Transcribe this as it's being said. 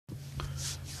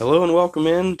Hello and welcome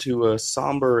in to a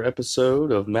somber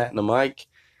episode of Matt and the Mike.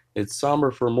 It's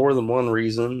somber for more than one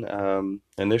reason.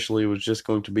 Initially, it was just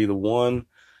going to be the one,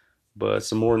 but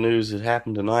some more news has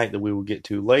happened tonight that we will get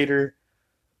to later.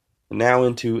 Now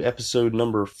into episode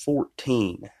number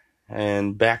 14,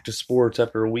 and back to sports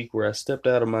after a week where I stepped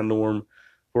out of my norm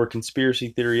for a conspiracy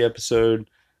theory episode.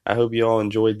 I hope you all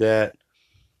enjoyed that.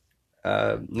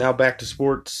 Now back to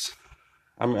sports.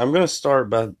 I'm going to start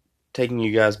by taking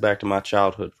you guys back to my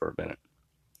childhood for a minute.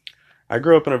 I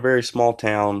grew up in a very small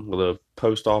town with a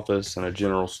post office and a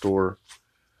general store,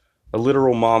 a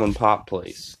literal mom and pop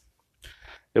place.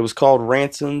 It was called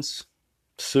Ranson's.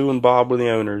 Sue and Bob were the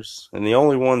owners, and the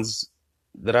only ones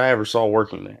that I ever saw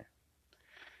working there.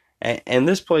 And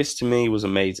this place to me was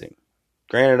amazing.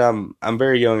 Granted, I'm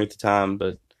very young at the time,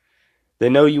 but they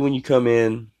know you when you come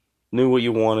in, knew what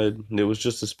you wanted, and it was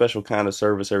just a special kind of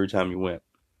service every time you went.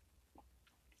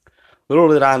 Little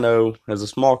did I know, as a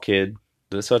small kid,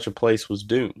 that such a place was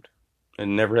doomed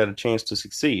and never had a chance to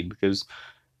succeed because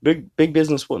big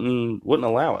business wouldn't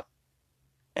allow it.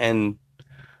 And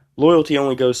loyalty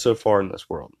only goes so far in this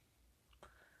world.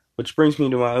 Which brings me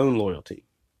to my own loyalty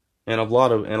and a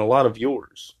lot of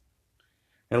yours.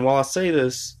 And while I say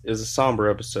this is a somber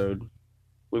episode,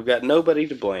 we've got nobody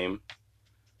to blame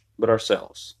but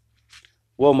ourselves.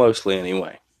 Well, mostly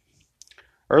anyway.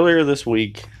 Earlier this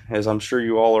week, as I'm sure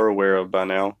you all are aware of by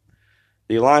now,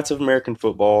 the Alliance of American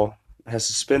Football has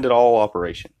suspended all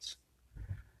operations.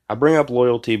 I bring up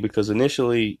loyalty because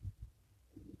initially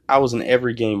I was an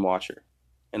every game watcher,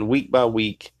 and week by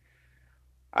week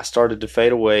I started to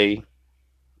fade away.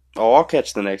 Oh, I'll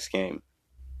catch the next game.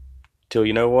 Till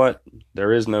you know what?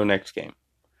 There is no next game.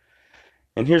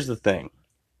 And here's the thing.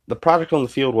 The product on the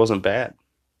field wasn't bad.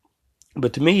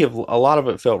 But to me, a lot of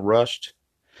it felt rushed.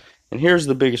 And here's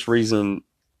the biggest reason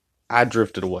I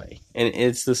drifted away. And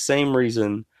it's the same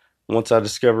reason once I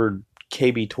discovered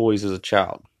KB Toys as a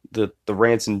child. The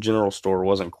Ranson General Store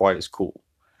wasn't quite as cool.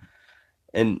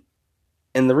 And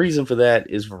the reason for that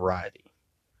is variety.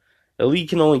 A league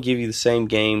can only give you the same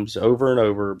games over and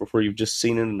over before you've just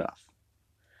seen it enough.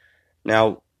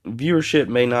 Now, viewership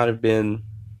may not have been,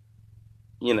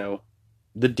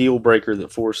 the deal breaker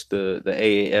that forced the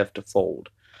AAF to fold,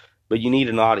 but you need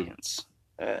an audience.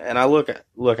 And I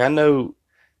know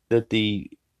that the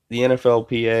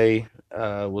NFLPA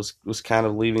was kind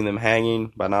of leaving them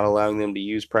hanging by not allowing them to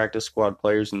use practice squad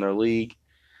players in their league.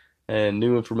 And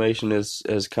new information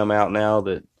has come out now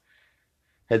that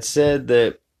had said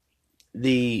that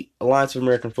the Alliance of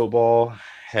American Football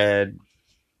had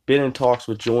been in talks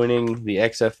with joining the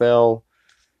XFL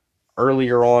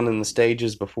earlier on in the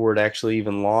stages before it actually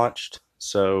even launched.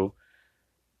 So,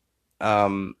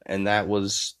 and that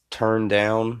was turned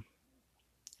down,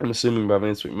 I'm assuming by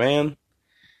Vince McMahon,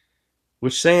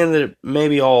 which saying that it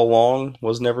maybe all along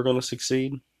was never going to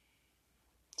succeed.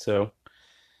 So,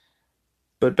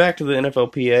 but back to the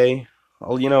NFLPA, a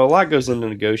lot goes into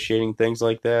negotiating things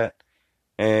like that,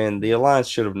 and the Alliance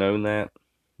should have known that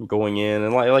going in.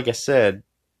 And like I said,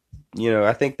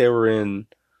 I think they were in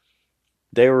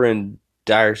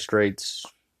dire straits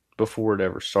before it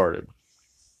ever started.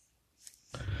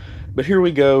 But here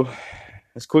we go.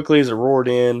 As quickly as it roared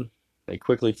in, they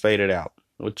quickly faded out.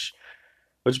 Which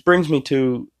brings me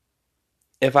to,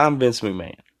 if I'm Vince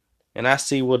McMahon and I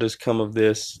see what has come of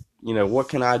this, what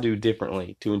can I do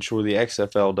differently to ensure the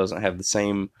XFL doesn't have the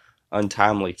same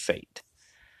untimely fate?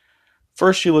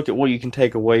 First, you look at what you can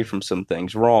take away from some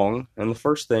things wrong, and the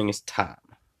first thing is time.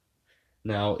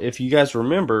 Now, if you guys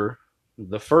remember,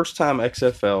 the first time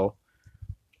XFL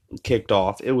kicked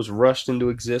off, it was rushed into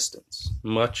existence,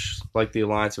 much like the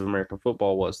Alliance of American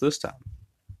Football was this time.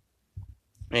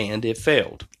 And it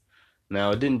failed.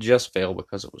 Now, it didn't just fail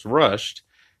because it was rushed,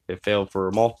 it failed for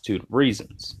a multitude of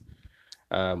reasons.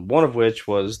 One of which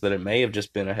was that it may have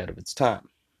just been ahead of its time.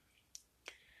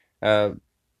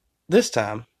 This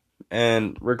time,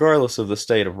 and regardless of the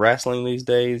state of wrestling these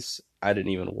days, I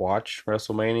didn't even watch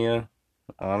WrestleMania,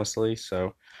 honestly,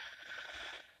 so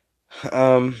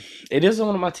it is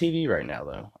on my TV right now,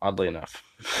 though, oddly enough.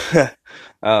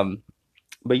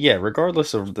 But yeah,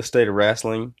 regardless of the state of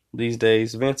wrestling these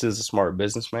days, Vince is a smart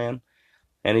businessman,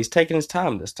 and he's taking his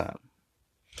time this time.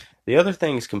 The other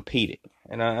thing is competing,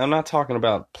 and I'm not talking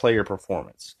about player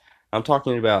performance. I'm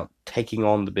talking about taking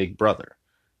on the big brother,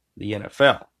 the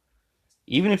NFL.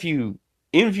 Even if you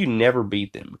never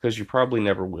beat them, because you probably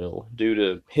never will, due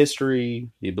to history,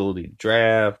 the ability to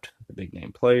draft, the big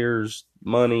name players,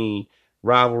 money,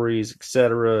 rivalries,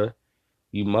 etc.,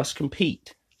 you must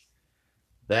compete.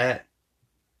 That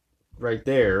right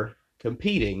there,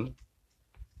 competing,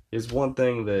 is one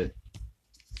thing that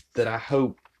I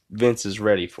hope Vince is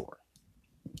ready for.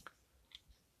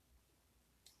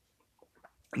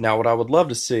 Now, what I would love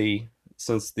to see,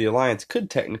 since the Alliance could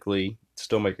technically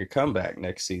still make a comeback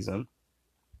next season,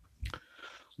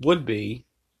 would be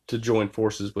to join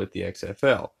forces with the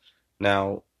XFL.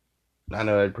 Now, I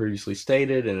know I had previously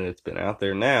stated, and it's been out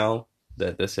there now,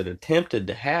 that this had attempted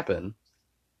to happen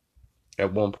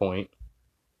at one point,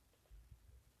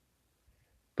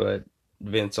 but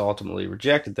Vince ultimately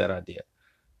rejected that idea.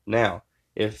 Now,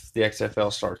 if the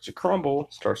XFL starts to crumble,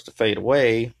 starts to fade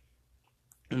away,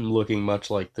 looking much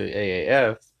like the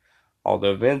AAF,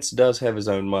 although Vince does have his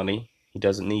own money, he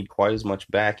doesn't need quite as much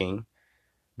backing.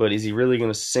 But is he really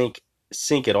going to sink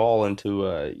it all into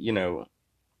a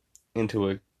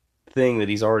thing that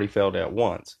he's already failed at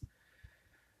once?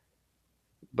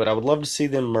 But I would love to see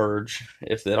them merge,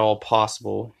 if at all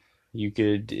possible.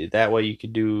 That way you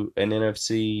could do an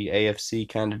NFC AFC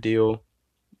kind of deal.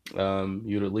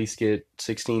 You'd at least get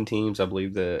 16 teams. I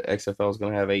believe the XFL is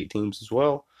going to have 8 teams as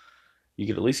well. You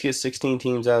could at least get 16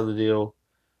 teams out of the deal,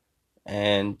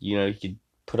 and you could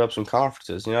put up some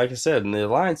conferences. Like I said, in the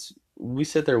Alliance, we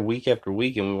sit there week after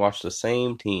week and we watch the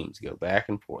same teams go back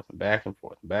and forth and back and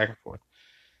forth and back and forth,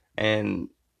 and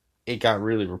it got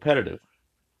really repetitive.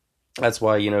 That's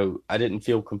why I didn't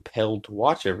feel compelled to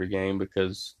watch every game,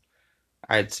 because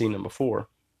I had seen them before,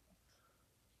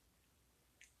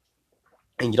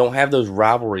 and you don't have those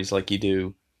rivalries like you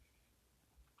do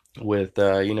with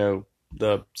the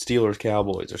Steelers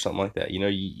Cowboys or something like that.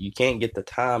 You can't get the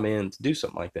time in to do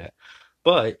something like that.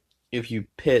 But if you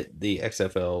pit the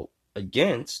XFL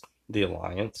against the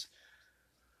Alliance,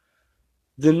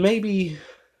 then maybe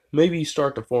you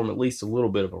start to form at least a little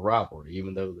bit of a rivalry,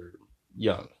 even though they're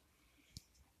young.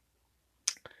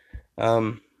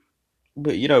 Um,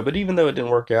 but even though it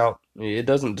didn't work out, it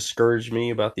doesn't discourage me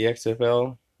about the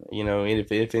XFL. And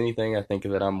if anything, I think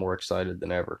that I'm more excited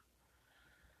than ever.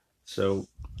 So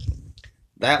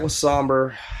that was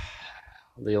somber.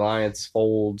 The Alliance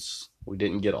folds. We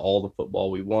didn't get all the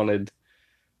football we wanted,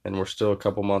 and we're still a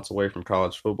couple months away from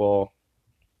college football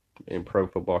and pro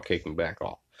football kicking back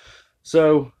off.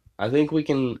 So I think we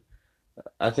can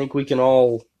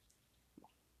all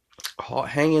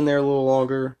hang in there a little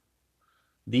longer.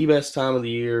 The best time of the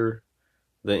year.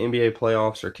 The NBA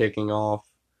playoffs are kicking off.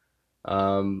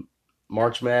 Um,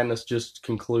 March Madness just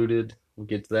concluded. We'll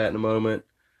get to that in a moment.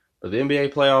 But the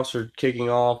NBA playoffs are kicking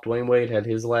off. Dwayne Wade had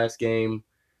his last game.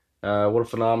 What a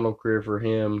phenomenal career for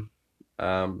him.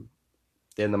 And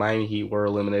the Miami Heat were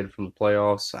eliminated from the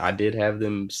playoffs. I did have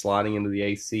them sliding into the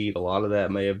 8th seed. A lot of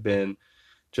that may have been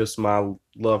just my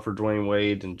love for Dwayne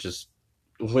Wade and just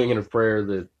winging a prayer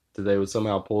that they would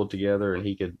somehow pull it together and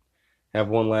he could have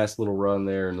one last little run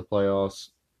there in the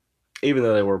playoffs, even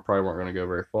though they probably weren't going to go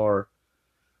very far.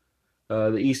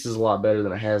 The East is a lot better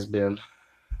than it has been.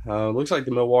 Looks like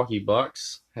the Milwaukee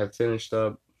Bucks have going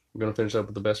to finish up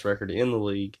with the best record in the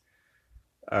league.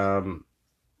 I'm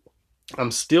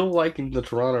still liking the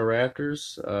Toronto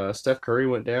Raptors. Steph Curry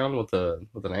went down with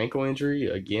an ankle injury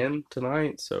again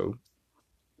tonight, so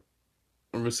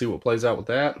we're going to see what plays out with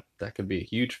that. That could be a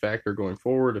huge factor going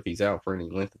forward if he's out for any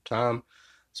length of time,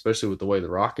 especially with the way the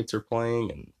Rockets are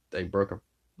playing, and they broke a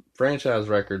franchise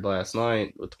record last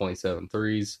night with 27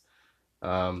 threes.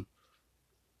 So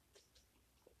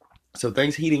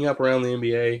things heating up around the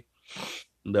NBA.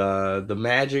 The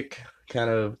Magic kind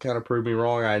of proved me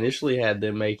wrong. I initially had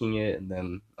them making it, and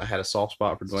then I had a soft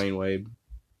spot for Dwayne Wade.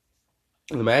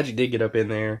 The Magic did get up in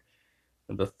there.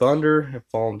 The Thunder have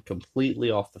fallen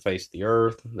completely off the face of the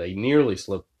earth. They nearly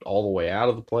slipped all the way out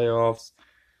of the playoffs,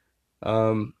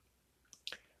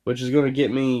 which is going to get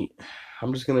me.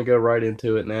 I'm just going to go right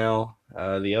into it now.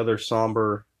 The other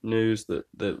somber news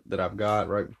that I've got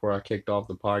right before I kicked off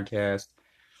the podcast.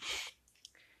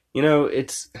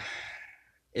 It's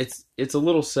a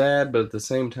little sad, but at the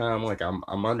same time, like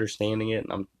I'm understanding it,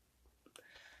 and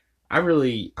I'm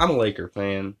a Laker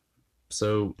fan,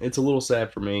 so it's a little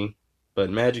sad for me. But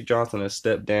Magic Johnson has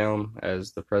stepped down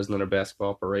as the president of basketball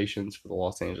operations for the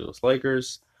Los Angeles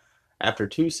Lakers after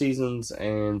 2 seasons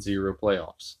and 0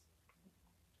 playoffs.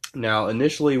 Now,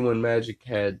 initially, when Magic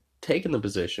had taken the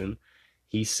position,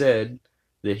 he said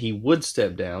that he would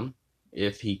step down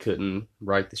if he couldn't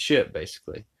right the ship,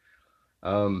 basically.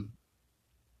 And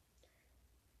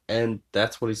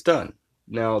that's what he's done.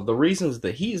 Now, the reasons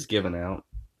that he's given out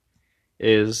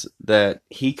is that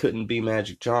he couldn't be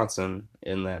Magic Johnson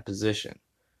in that position,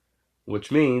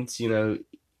 which means,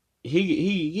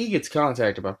 he gets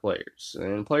contacted by players,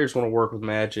 and players want to work with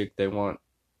Magic. They want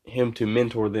him to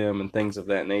mentor them and things of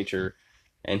that nature,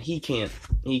 and he can't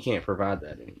provide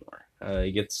that anymore.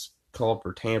 He gets called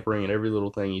for tampering in every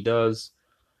little thing he does.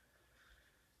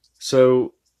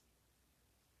 So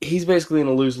he's basically in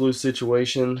a lose-lose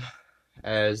situation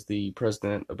as the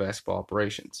president of basketball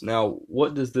operations. Now,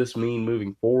 what does this mean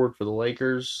moving forward for the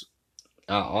Lakers?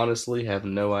 I honestly have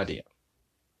no idea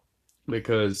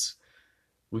because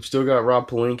we've still got Rob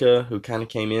Pelinka, who kind of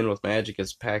came in with Magic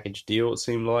as a package deal, it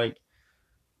seemed like.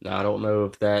 Now, I don't know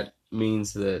if that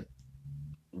means that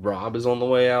Rob is on the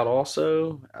way out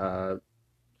also.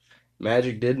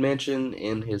 Magic did mention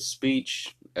in his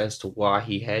speech as to why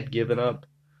he had given up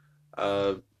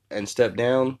uh, and stepped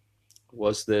down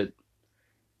was that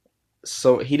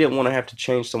so he didn't want to have to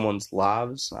change someone's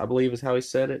lives, I believe is how he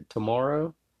said it,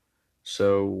 tomorrow.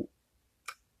 So,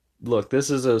 look, this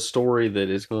is a story that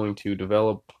is going to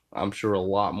develop, I'm sure, a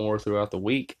lot more throughout the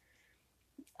week.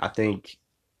 I think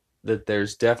that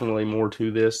there's definitely more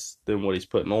to this than what he's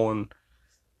putting on.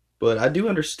 But I do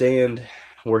understand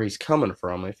where he's coming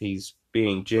from if he's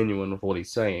being genuine with what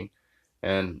he's saying.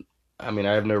 And I mean,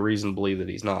 I have no reason to believe that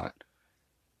he's not.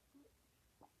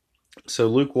 So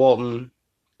Luke Walton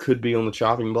could be on the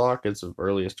chopping block as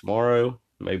early as tomorrow.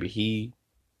 Maybe he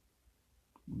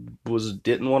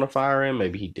didn't want to fire him.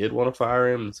 Maybe he did want to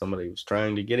fire him, and somebody was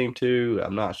trying to get him to.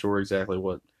 I'm not sure exactly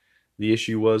what the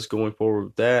issue was going forward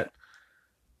with that.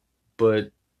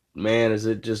 But man, is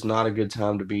it just not a good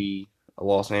time to be a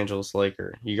Los Angeles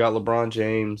Laker? You got LeBron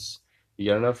James.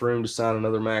 You got enough room to sign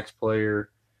another max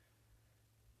player.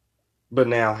 But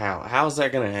now how? How's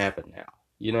that going to happen now?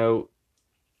 You know,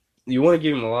 you want to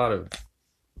give him a lot of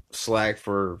slack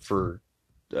for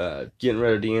getting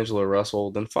rid of D'Angelo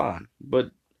Russell, then fine.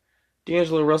 But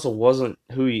D'Angelo Russell wasn't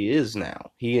who he is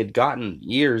now. He had gotten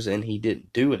years and he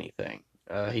didn't do anything.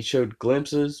 He showed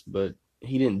glimpses, but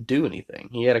he didn't do anything.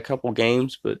 He had a couple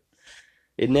games, but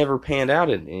it never panned out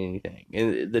in anything.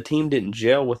 And the team didn't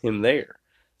gel with him there.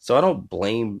 So I don't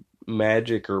blame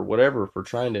Magic or whatever for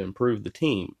trying to improve the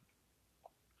team.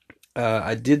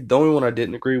 I did the only one I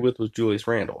didn't agree with was Julius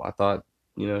Randle. I thought,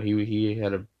 he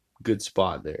had a good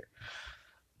spot there.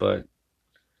 But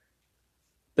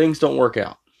things don't work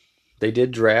out. They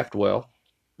did draft well.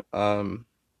 Um,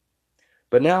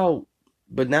 but now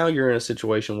you're in a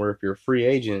situation where if you're a free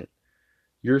agent,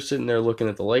 you're sitting there looking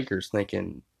at the Lakers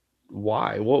thinking,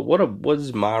 why? What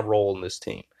is my role in this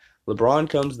team? LeBron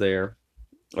comes there.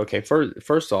 Okay,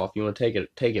 first off, you want to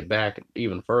take it back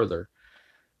even further.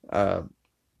 Uh,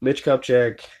 Mitch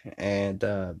Kupchak and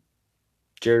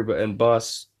Jerry and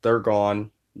Buss, they're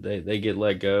gone. They get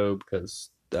let go because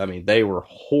I mean they were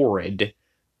horrid.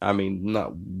 I mean,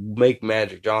 not make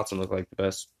Magic Johnson look like the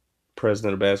best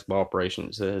president of basketball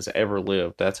operations that has ever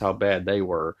lived. That's how bad they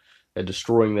were at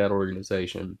destroying that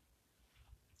organization.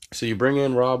 So you bring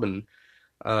in Rob and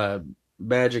uh,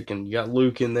 Magic, and you got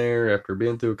Luke in there after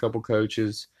being through a couple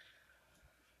coaches,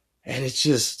 and it's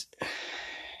just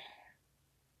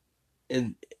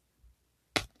and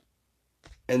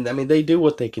and I mean they do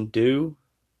what they can do.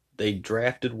 They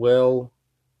drafted well.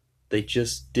 They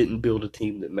just didn't build a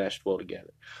team that meshed well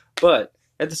together. But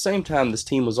at the same time, this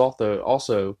team was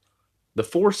also the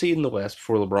 4 seed in the West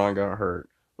before LeBron got hurt.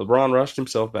 LeBron rushed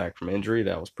himself back from injury.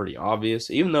 That was pretty obvious.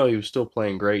 Even though he was still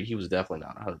playing great, he was definitely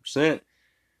not 100%.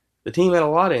 The team had a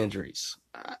lot of injuries.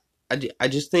 I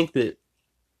just think that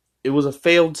it was a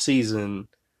failed season,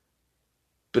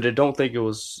 but I don't think it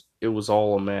was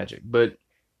all a Magic. But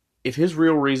if his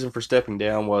real reason for stepping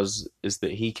down is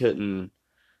that he couldn't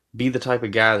be the type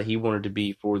of guy that he wanted to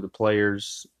be for the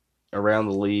players around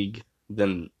the league,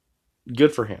 then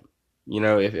good for him.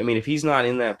 If he's not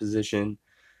in that position,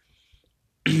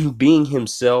 being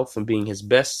himself and being his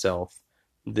best self,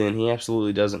 then he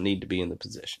absolutely doesn't need to be in the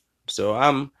position. So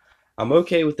I'm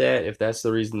okay with that if that's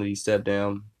the reason that he stepped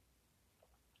down.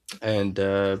 And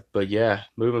but yeah,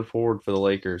 moving forward for the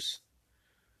Lakers,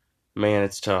 man,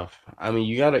 it's tough. I mean,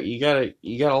 you got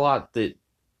a lot that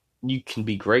you can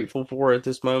be grateful for at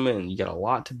this moment, and you got a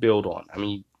lot to build on. I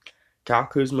mean, Kyle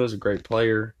Kuzma is a great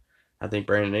player. I think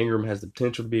Brandon Ingram has the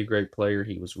potential to be a great player.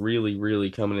 He was really, really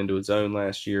coming into his own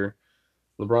last year.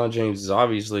 LeBron James is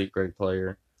obviously a great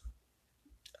player.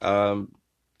 Um,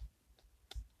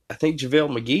 I think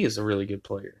JaVale McGee is a really good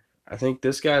player. I think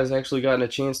this guy has actually gotten a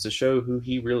chance to show who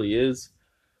he really is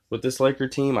with this Laker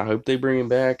team. I hope they bring him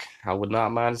back. I would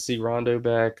not mind to see Rondo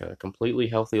back, a completely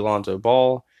healthy Lonzo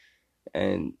Ball.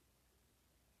 And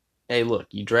hey, look,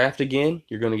 you draft again,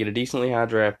 you're going to get a decently high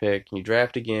draft pick. You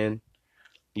draft again,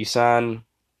 you sign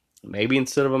maybe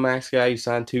instead of a max guy, you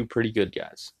sign two pretty good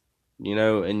guys.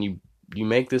 And you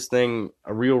make this thing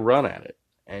a real run at it,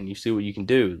 and you see what you can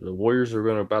do. The Warriors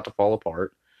are about to fall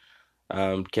apart.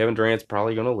 Kevin Durant's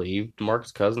probably going to leave.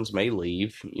 DeMarcus Cousins may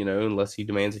leave, unless he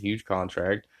demands a huge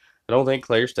contract. I don't think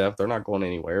Clay or Steph, they're not going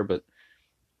anywhere, but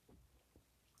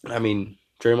I mean,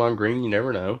 Draymond Green, you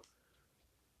never know.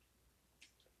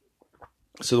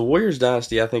 So the Warriors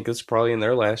dynasty, I think it's probably in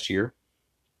their last year.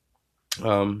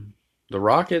 Um, the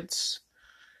Rockets,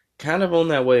 kind of on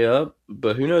that way up,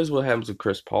 but who knows what happens with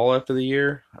Chris Paul after the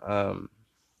year.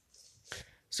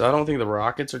 So I don't think the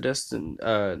Rockets are destined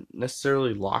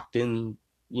necessarily locked in,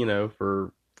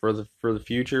 for the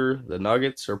future. The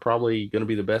Nuggets are probably going to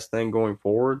be the best thing going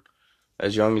forward,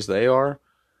 as young as they are.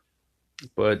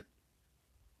 But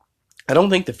I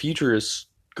don't think the future is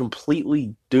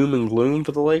completely doom and gloom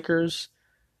for the Lakers.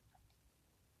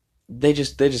 They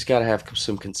just got to have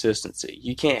some consistency.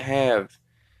 You can't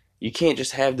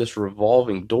just have this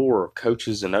revolving door of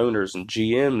coaches and owners and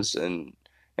GMs and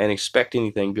expect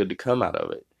anything good to come out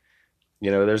of it.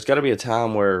 There's got to be a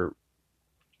time where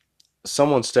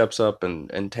someone steps up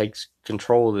and takes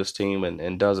control of this team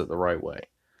and does it the right way.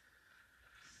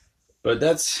 But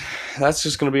that's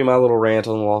just going to be my little rant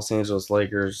on the Los Angeles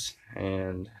Lakers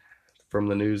and from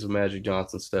the news of Magic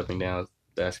Johnson stepping down as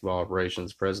basketball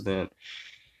operations president.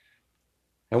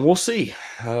 And we'll see.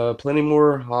 Plenty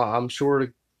more, I'm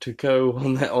sure, to go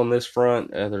on this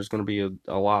front. There's going to be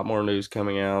a lot more news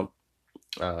coming out.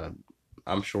 Uh,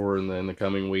 I'm sure in the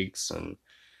coming weeks, and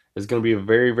it's going to be a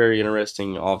very very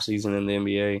interesting offseason in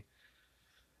the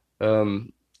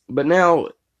NBA. But now,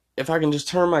 if I can just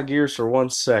turn my gears for 1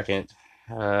 second,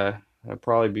 that'd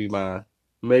probably be my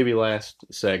maybe last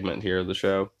segment here of the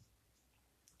show.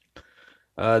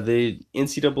 The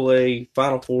NCAA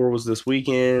Final Four was this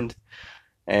weekend,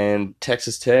 and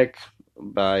Texas Tech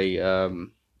by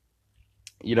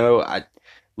I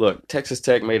look, Texas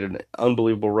Tech made an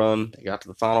unbelievable run. They got to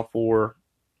the Final Four,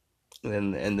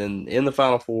 and then in the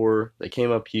Final Four they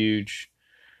came up huge.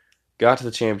 Got to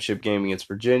the championship game against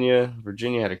Virginia.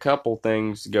 Virginia had a couple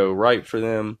things go right for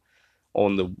them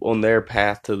on their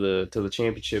path to the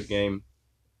championship game.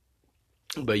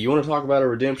 But you want to talk about a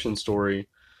redemption story?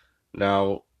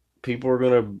 Now, people are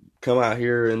going to come out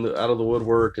here out of the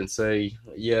woodwork and say,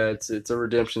 "Yeah, it's a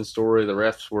redemption story. The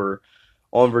refs were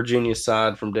on Virginia's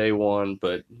side from day one."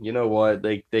 But you know what?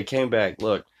 They came back.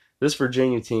 Look, this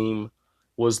Virginia team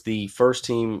was the first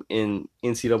team in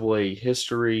NCAA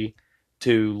history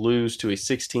to lose to a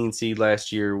 16 seed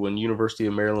last year when University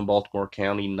of Maryland Baltimore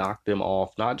County knocked them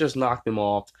off. Not just knocked them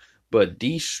off, but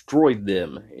destroyed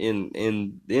them in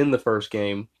the first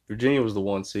game. Virginia was the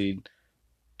 1 seed,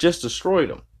 just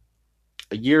destroyed them.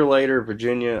 A year later,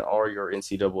 Virginia are your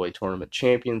NCAA tournament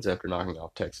champions after knocking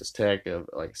off Texas Tech.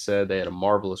 Like I said, they had a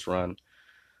marvelous run,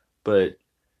 but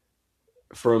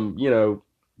from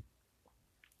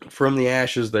from the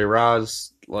ashes they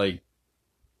rise. Like,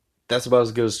 that's about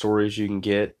as good a story as you can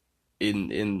get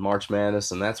in March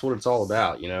Madness, and that's what it's all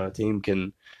about. A team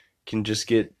can just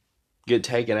get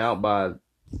taken out by,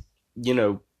 you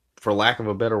know, for lack of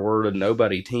a better word, a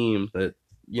nobody team that,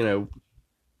 you know,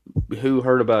 who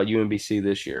heard about UMBC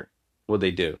this year? What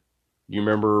they do? You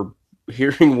remember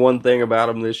hearing one thing about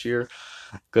them this year?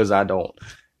 Because I don't.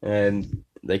 And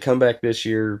they come back this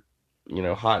year,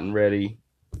 hot and ready.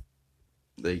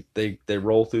 They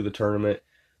roll through the tournament,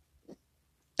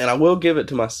 and I will give it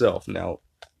to myself. Now,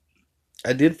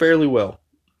 I did fairly well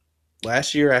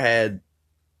last year. I had,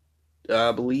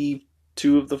 I believe,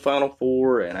 two of the final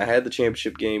four, and I had the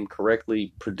championship game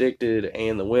correctly predicted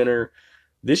and the winner.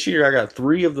 This year, I got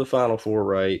three of the final four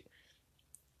right,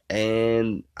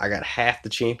 and I got half the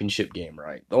championship game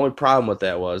right. The only problem with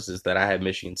that is that I had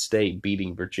Michigan State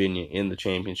beating Virginia in the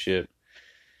championship.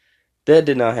 That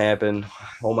did not happen.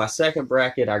 On my second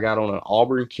bracket, I got on an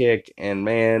Auburn kick, and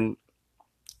man,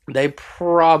 they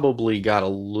probably got a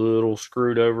little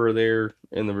screwed over there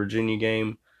in the Virginia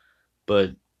game.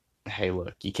 But hey,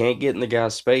 look, you can't get in the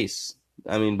guy's space.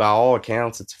 I mean, by all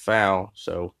accounts, it's a foul,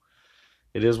 so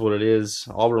it is what it is.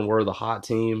 Auburn were the hot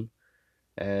team,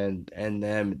 and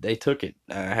then they took it.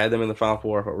 I had them in the Final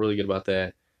Four. I felt really good about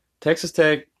that. Texas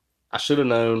Tech, I should have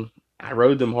known. I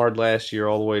rode them hard last year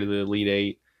all the way to the Elite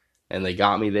Eight, and they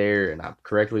got me there, and I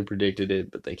correctly predicted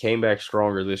it, but they came back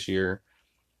stronger this year.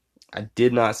 I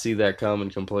did not see that coming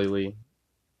completely.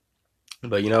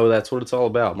 But that's what it's all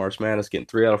about. March Madness, getting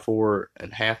 3 out of 4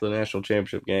 and half the national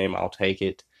championship game. I'll take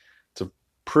it. It's a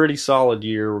pretty solid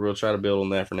year. We're going to try to build on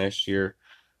that for next year.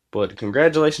 But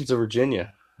congratulations to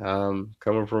Virginia,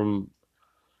 coming from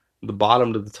the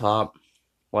bottom to the top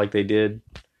like they did,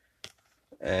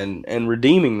 and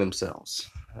redeeming themselves.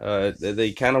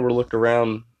 They kind of were looked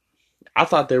around. I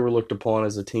thought they were looked upon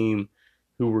as a team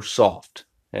who were soft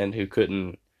and who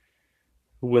couldn't,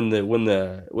 when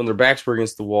their backs were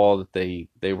against the wall, that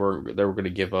they were going to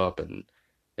give up and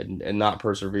not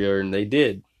persevere, and they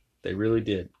did. They really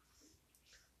did.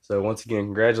 So once again,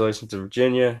 congratulations to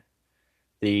Virginia.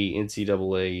 the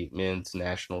NCAA Men's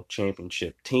National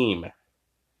Championship team.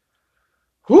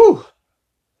 Whew!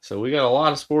 So we got a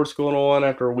lot of sports going on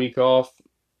after a week off.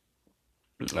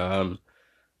 Um,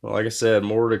 well, like I said,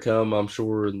 more to come, I'm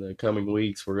sure, in the coming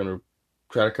weeks. We're gonna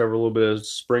try to cover a little bit of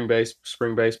spring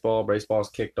baseball. Baseball's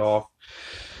kicked off.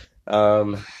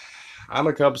 Um, I'm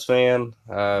a Cubs fan.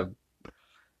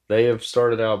 They have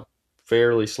started out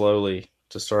fairly slowly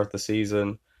to start the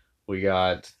season. We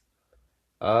got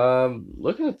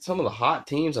looking at some of the hot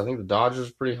teams. I think the Dodgers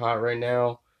are pretty hot right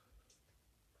now.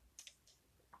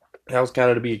 That was kind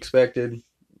of to be expected,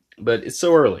 but it's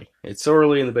so early. It's so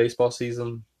early in the baseball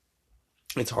season.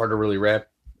 It's hard to really wrap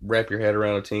your head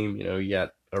around a team. You know, you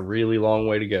got a really long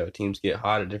way to go. Teams get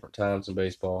hot at different times in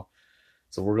baseball,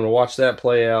 so we're gonna watch that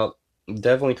play out.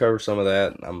 Definitely cover some of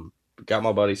that. I'm got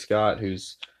my buddy Scott,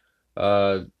 who's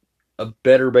uh, a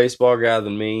better baseball guy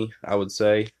than me, I would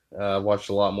say. I've watched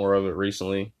a lot more of it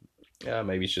recently.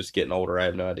 Maybe it's just getting older. I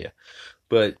have no idea,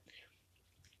 but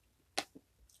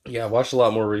yeah, I watched a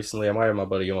lot more recently. I might have my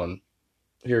buddy on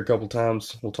here a couple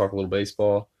times. We'll talk a little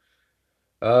baseball.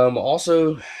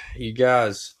 Also, you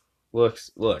guys,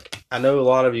 look. I know a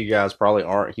lot of you guys probably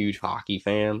aren't huge hockey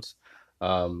fans.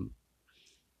 Um,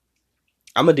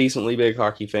 I'm a decently big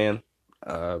hockey fan,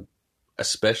 uh,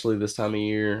 especially this time of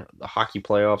year. The hockey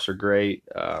playoffs are great.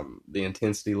 The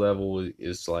intensity level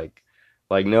is like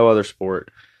no other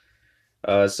sport.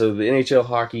 So the NHL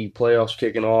hockey playoffs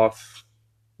kicking off.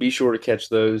 Be sure to catch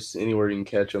those anywhere you can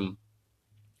catch them.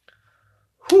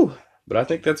 Whew. But I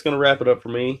think that's going to wrap it up for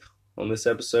me on this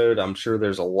episode. I'm sure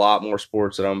there's a lot more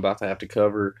sports that I'm about to have to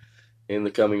cover in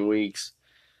the coming weeks.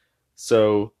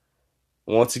 So,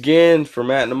 once again, for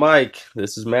Matt and Mike,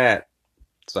 this is Matt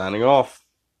signing off.